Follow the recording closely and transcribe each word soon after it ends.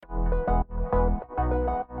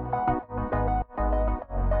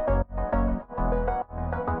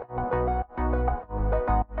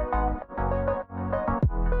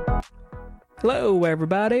Hello,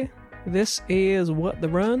 everybody. This is What the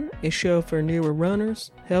Run, a show for newer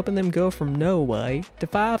runners, helping them go from no way to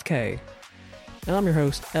 5K. I'm your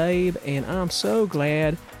host, Abe, and I'm so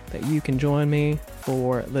glad that you can join me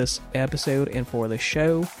for this episode and for the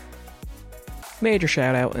show. Major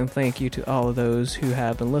shout out and thank you to all of those who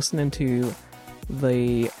have been listening to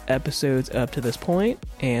the episodes up to this point,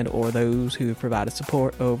 and or those who have provided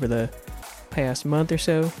support over the past month or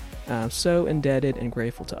so. I'm so indebted and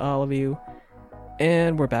grateful to all of you.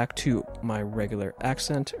 And we're back to my regular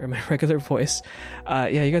accent, or my regular voice.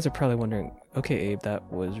 You guys are probably wondering, okay, Abe,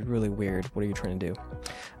 that was really weird. What are you trying to do?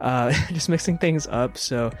 Just mixing things up,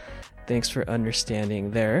 so thanks for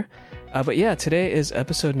understanding there. But yeah, today is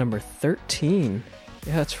episode number 13.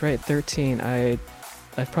 Yeah, that's right, 13. I've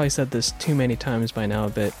probably said this too many times by now,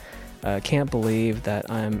 but can't believe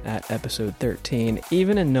that I'm at episode 13,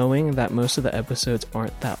 even in knowing that most of the episodes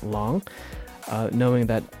aren't that long, knowing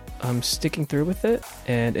that I'm sticking through with it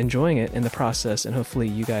and enjoying it in the process, and hopefully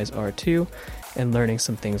you guys are too, and learning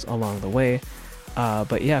some things along the way.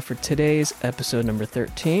 But yeah, for today's episode number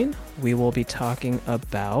 13, we will be talking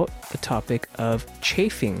about the topic of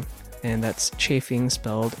chafing, and that's chafing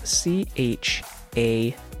spelled C-H-A-F-I-N-G,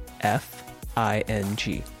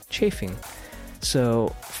 chafing.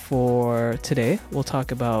 So for today, we'll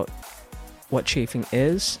talk about what chafing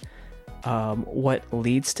is, what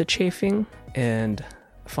leads to chafing, and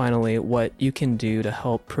finally, what you can do to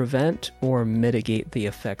help prevent or mitigate the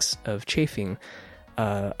effects of chafing.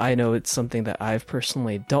 I know it's something that I've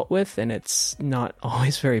personally dealt with, and it's not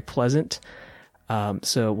always very pleasant.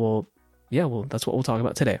 That's what we'll talk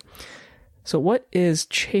about today. So what is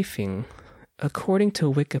chafing? According to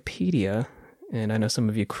Wikipedia, and I know some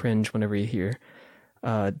of you cringe whenever you hear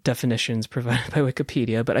definitions provided by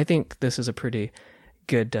Wikipedia, but I think this is a pretty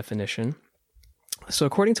good definition. So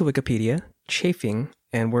according to Wikipedia, chafing,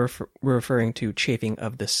 and we're referring to chafing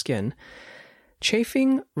of the skin.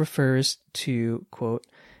 Chafing refers to, quote,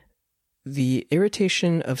 the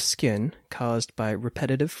irritation of skin caused by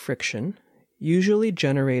repetitive friction, usually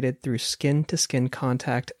generated through skin-to-skin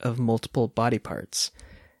contact of multiple body parts.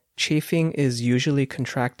 Chafing is usually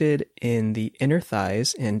contracted in the inner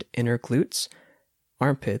thighs and inner glutes,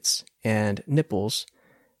 armpits, and nipples.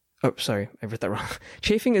 Oh, sorry, I read that wrong.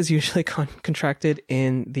 Chafing is usually contracted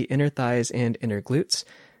in the inner thighs and inner glutes,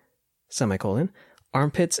 semicolon.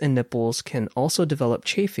 Armpits and nipples can also develop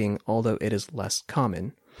chafing, although it is less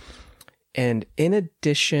common. And in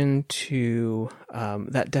addition to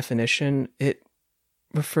that definition, it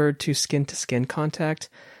referred to skin-to-skin contact.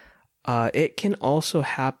 It can also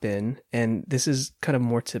happen, and this is kind of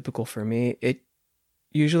more typical for me, it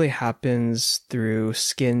usually happens through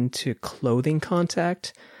skin-to-clothing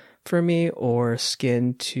contact for me, or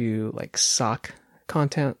skin to like sock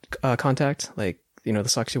contact, like, you know, the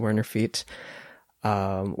socks you wear on your feet,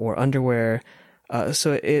 or underwear.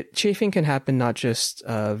 So chafing can happen not just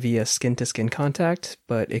via skin to skin contact,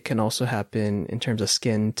 but it can also happen in terms of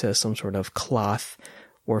skin to some sort of cloth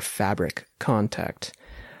or fabric contact.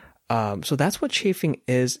 So that's what chafing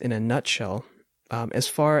is in a nutshell. As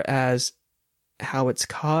far as how it's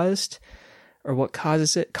caused, or what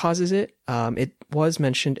causes it, it was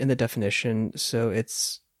mentioned in the definition. So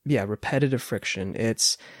it's, repetitive friction.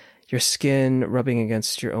 It's your skin rubbing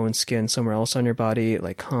against your own skin somewhere else on your body,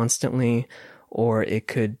 like constantly, or it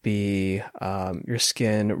could be your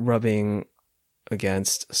skin rubbing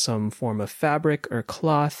against some form of fabric or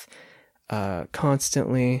cloth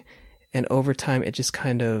constantly, and over time it just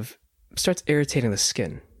kind of starts irritating the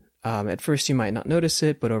skin. At first you might not notice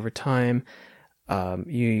it, but over time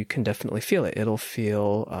you can definitely feel it. It'll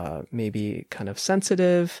feel maybe kind of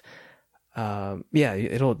sensitive.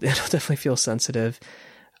 It'll definitely feel sensitive.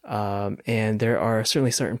 And there are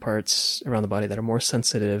certainly certain parts around the body that are more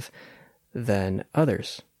sensitive than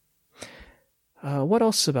others. What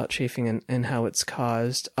else about chafing and how it's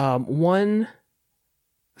caused? One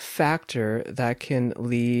factor that can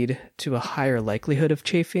lead to a higher likelihood of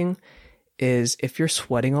chafing is if you're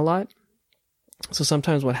sweating a lot. So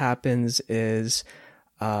sometimes what happens is,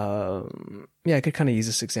 I could kind of use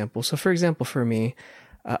this example. So for example, for me,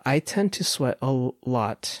 I tend to sweat a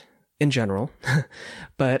lot in general,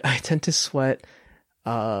 but I tend to sweat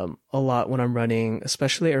a lot when I'm running,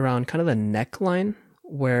 especially around kind of the neckline,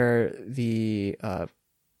 where the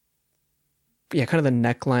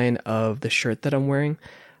neckline of the shirt that I'm wearing.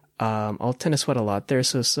 I'll tend to sweat a lot there.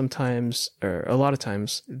 So sometimes, or a lot of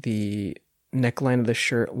times, the neckline of the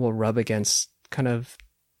shirt will rub against kind of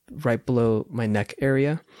right below my neck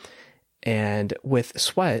area. And with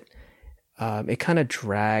sweat, it kind of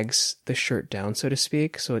drags the shirt down, so to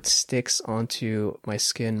speak. So it sticks onto my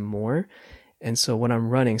skin more. And so when I'm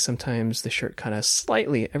running, sometimes the shirt kind of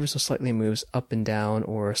ever so slightly moves up and down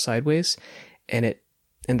or sideways. And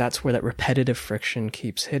that's where that repetitive friction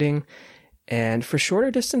keeps hitting. And for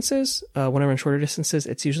shorter distances, when I run shorter distances,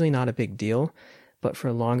 it's usually not a big deal. But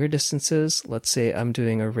for longer distances, let's say I'm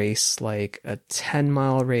doing a race like a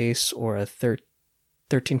 10-mile race or a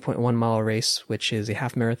 13.1-mile race, which is a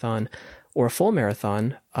half marathon or a full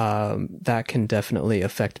marathon, that can definitely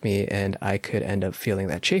affect me, and I could end up feeling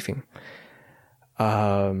that chafing.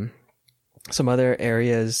 Some other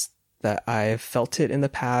areas that I've felt it in the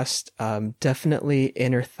past, definitely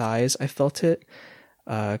inner thighs. I felt it,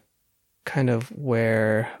 kind of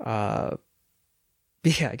where,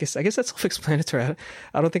 yeah, I guess that's self-explanatory.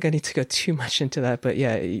 I don't think I need to go too much into that, but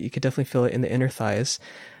yeah, you could definitely feel it in the inner thighs,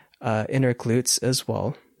 inner glutes as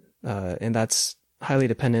well. And that's highly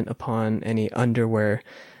dependent upon any underwear,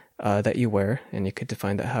 that you wear, and you could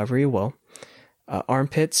define that however you will.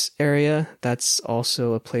 Armpits area, that's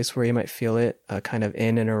also a place where you might feel it, kind of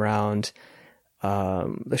in and around,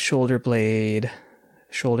 the shoulder blade,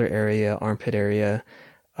 shoulder area, armpit area,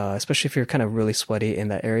 especially if you're kind of really sweaty in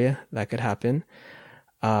that area, that could happen.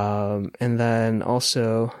 And then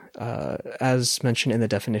also, as mentioned in the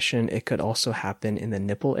definition, it could also happen in the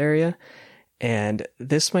nipple area. And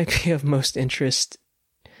this might be of most interest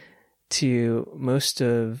to most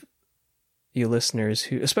of you listeners,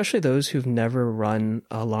 especially those who've never run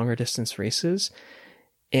longer distance races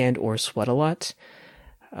and or sweat a lot.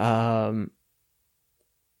 I'm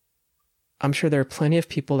sure there are plenty of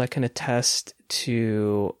people that can attest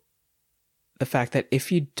to the fact that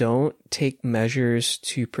if you don't take measures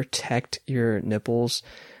to protect your nipples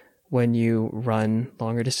when you run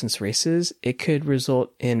longer distance races, it could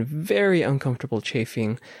result in very uncomfortable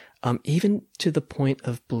chafing, even to the point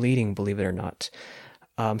of bleeding, believe it or not.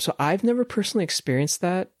 So I've never personally experienced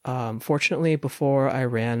that. Fortunately, before I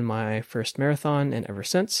ran my first marathon and ever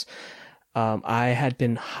since, I had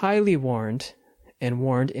been highly warned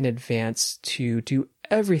in advance to do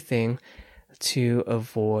everything to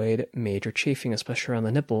avoid major chafing, especially around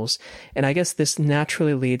the nipples. And I guess this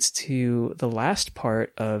naturally leads to the last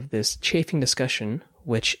part of this chafing discussion,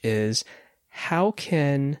 which is how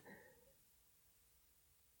can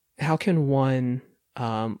one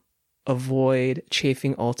avoid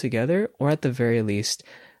chafing altogether, or at the very least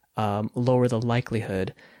lower the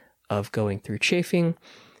likelihood of going through chafing.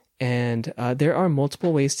 And there are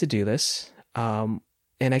multiple ways to do this, and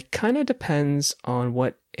it kind of depends on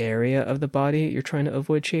what area of the body you're trying to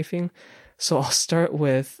avoid chafing. So I'll start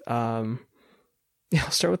with the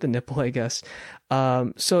nipple, I guess.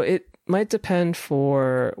 So it might depend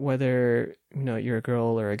for whether you're a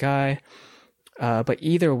girl or a guy. But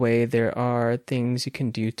either way, there are things you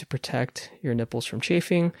can do to protect your nipples from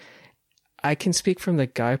chafing. I can speak from the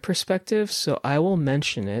guy perspective, so I will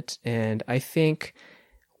mention it. And I think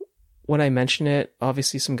when I mention it,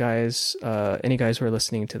 obviously some guys, any guys who are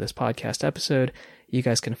listening to this podcast episode, you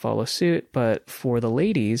guys can follow suit. But for the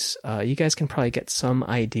ladies, you guys can probably get some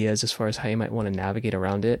ideas as far as how you might want to navigate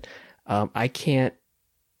around it. I can't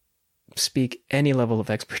speak any level of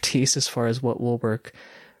expertise as far as what will work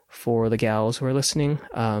for the gals who are listening.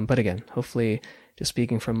 But again, hopefully just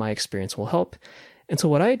speaking from my experience will help. And so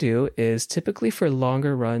what I do is typically for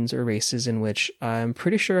longer runs or races in which I'm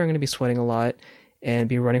pretty sure I'm going to be sweating a lot and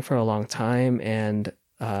be running for a long time, and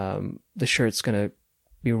the shirt's going to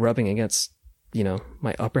be rubbing against,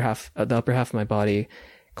 my the upper half of my body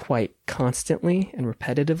quite constantly and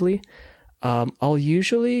repetitively. I'll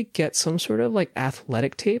usually get some sort of like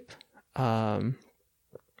athletic tape. Some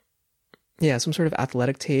sort of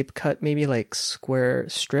athletic tape, cut maybe like square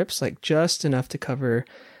strips, like just enough to cover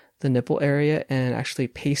the nipple area, and actually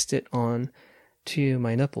paste it on to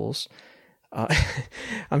my nipples.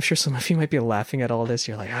 I'm sure some of you might be laughing at all this.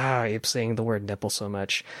 You're like, Abe's saying the word nipple so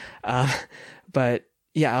much. But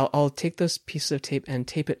yeah, I'll take those pieces of tape and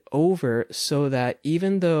tape it over so that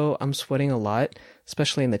even though I'm sweating a lot,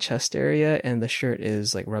 especially in the chest area, and the shirt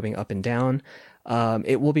is like rubbing up and down,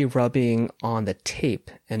 it will be rubbing on the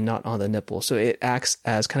tape and not on the nipple. So it acts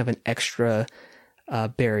as kind of an extra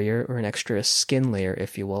barrier, or an extra skin layer,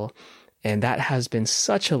 if you will. And that has been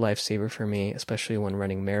such a lifesaver for me, especially when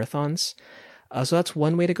running marathons. So that's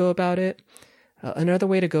one way to go about it. Another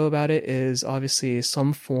way to go about it is obviously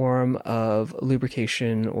some form of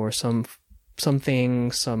lubrication, or some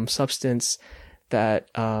substance that,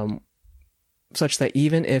 such that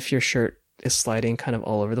even if your shirt is sliding kind of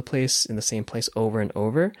all over the place in the same place over and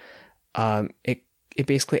over, it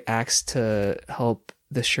basically acts to help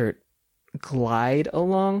the shirt glide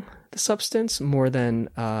along the substance more than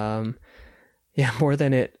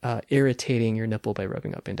it irritating your nipple by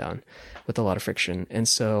rubbing up and down with a lot of friction. And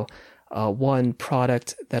so One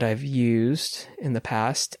product that I've used in the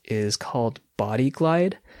past is called Body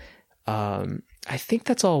Glide. I think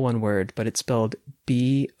that's all one word, but it's spelled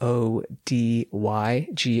BODYGLIDE,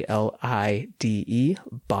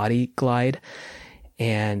 Body Glide.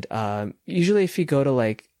 And usually if you go to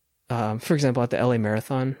like, for example, at the LA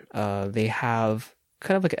Marathon, they have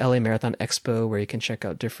kind of like a LA Marathon Expo where you can check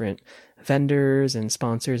out different vendors and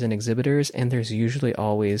sponsors and exhibitors. And there's usually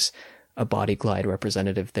always a Body Glide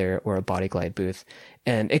representative there or a Body Glide booth.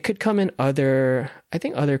 And it could come in other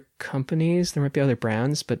companies, there might be other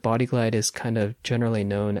brands, but Body Glide is kind of generally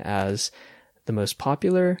known as the most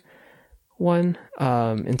popular one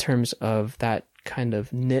in terms of that kind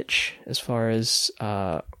of niche as far as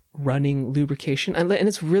running lubrication. And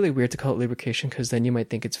it's really weird to call it lubrication because then you might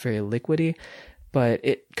think it's very liquidy, but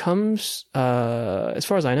it comes, as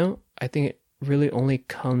far as I know, I think it really only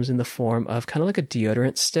comes in the form of kind of like a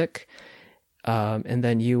deodorant stick. And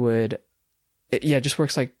then it just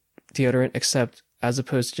works like deodorant, except as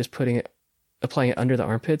opposed to just applying it under the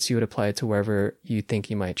armpits, you would apply it to wherever you think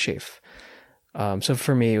you might chafe. So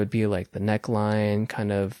for me, it would be like the neckline,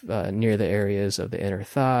 kind of near the areas of the inner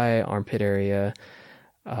thigh, armpit area,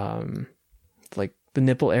 like the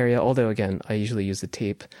nipple area. Although again, I usually use the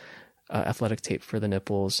tape, athletic tape for the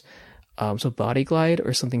nipples. So Body Glide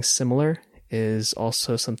or something similar is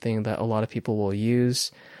also something that a lot of people will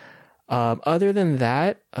use. Other than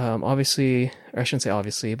that, obviously, or I shouldn't say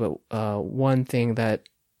obviously, but one thing that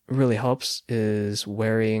really helps is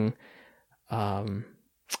wearing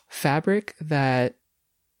fabric that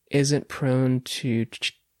isn't prone to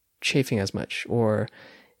chafing as much or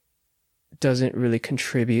doesn't really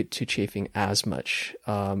contribute to chafing as much.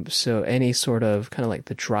 So any sort of kind of like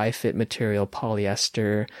the dry fit material,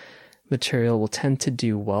 polyester material will tend to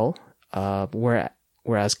do well.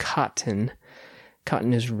 Whereas cotton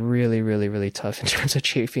is really, really, really tough in terms of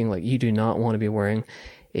chafing. Like you do not want to be wearing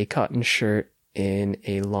a cotton shirt in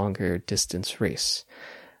a longer distance race.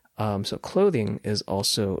 So clothing is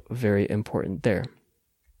also very important there.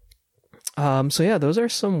 So yeah, those are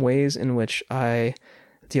some ways in which I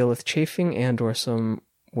deal with chafing and or some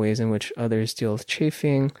ways in which others deal with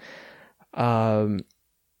chafing.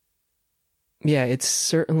 Yeah, it's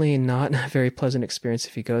certainly not a very pleasant experience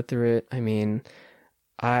if you go through it. I mean,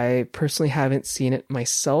 I personally haven't seen it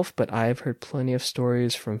myself, but I've heard plenty of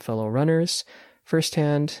stories from fellow runners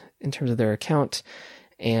firsthand in terms of their account,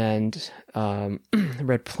 and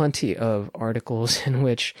read plenty of articles in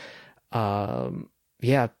which,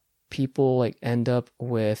 people like end up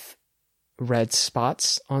with red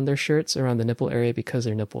spots on their shirts around the nipple area because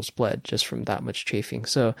their nipples bled just from that much chafing.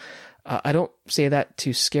 So I don't say that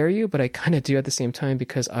to scare you, but I kind of do at the same time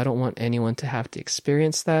because I don't want anyone to have to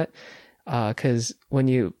experience that. Because when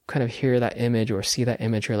you kind of hear that image or see that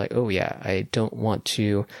image, you're like, oh yeah, I don't want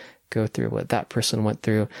to go through what that person went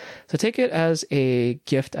through. So take it as a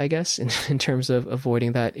gift, I guess, in terms of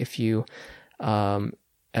avoiding that if you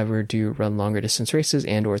ever do run longer distance races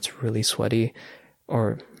and or it's really sweaty,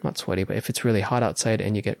 or not sweaty, but if it's really hot outside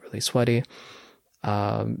and you get really sweaty,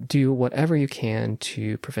 do whatever you can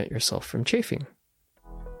to prevent yourself from chafing.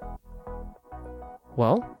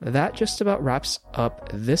 Well, that just about wraps up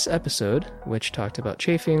this episode, which talked about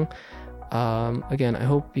chafing. Again, I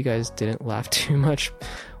hope you guys didn't laugh too much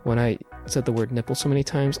when I said the word nipple so many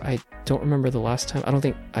times. I don't remember the last time. I don't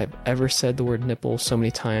think I've ever said the word nipple so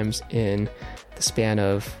many times in the span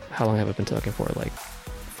of, how long have I been talking for? Like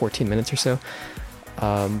 14 minutes or so.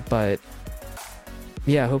 But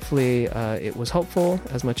yeah, hopefully it was helpful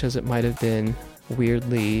as much as it might have been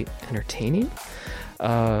weirdly entertaining.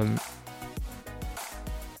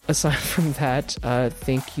 Aside from that,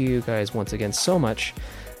 thank you guys once again so much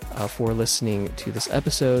for listening to this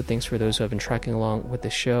episode. Thanks for those who have been tracking along with the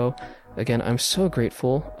show. Again, I'm so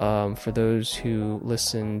grateful for those who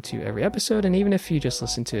listen to every episode, and even if you just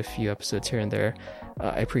listen to a few episodes here and there,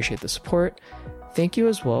 I appreciate the support. Thank you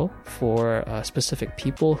as well for specific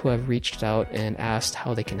people who have reached out and asked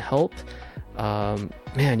how they can help.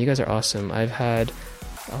 Man, you guys are awesome. I've had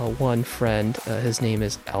one friend, his name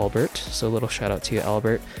is Albert, so a little shout out to you,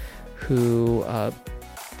 Albert, who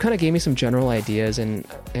kind of gave me some general ideas and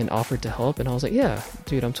offered to help, and I was like, yeah,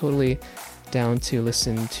 dude, I'm totally down to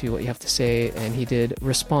listen to what you have to say. And he did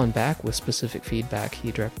respond back with specific feedback.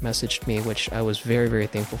 He direct messaged me, which I was very, very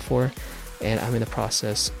thankful for, and I'm in the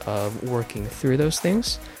process of working through those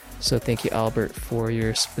things. So thank you, Albert, for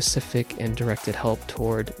your specific and directed help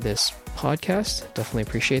toward this podcast. Definitely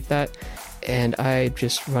appreciate that. And I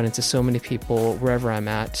just run into so many people wherever I'm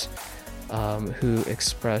at who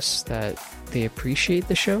express that they appreciate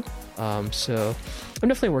the show. So I'm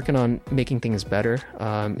definitely working on making things better.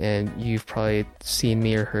 And you've probably seen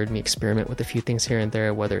me or heard me experiment with a few things here and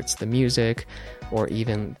there, whether it's the music or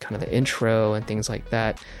even kind of the intro and things like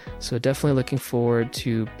that. So definitely looking forward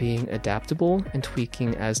to being adaptable and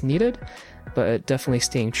tweaking as needed, but definitely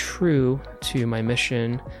staying true to my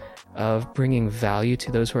mission of bringing value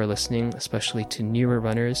to those who are listening, especially to newer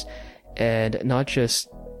runners, and not just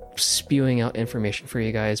spewing out information for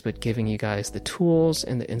you guys, but giving you guys the tools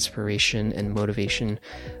and the inspiration and motivation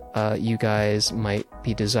you guys might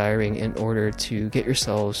be desiring in order to get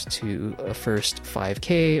yourselves to a first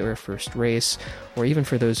 5K or a first race, or even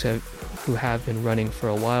for those who have been running for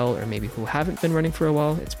a while, or maybe who haven't been running for a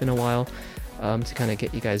while, it's been a while, to kind of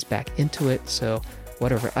get you guys back into it. So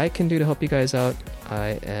whatever I can do to help you guys out,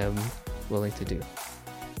 I am willing to do.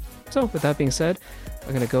 So with that being said, I'm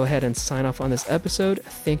going to go ahead and sign off on this episode.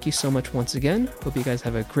 Thank you so much once again. Hope you guys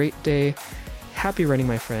have a great day. Happy running,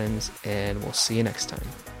 my friends, and we'll see you next time.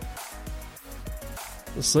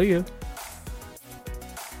 See you.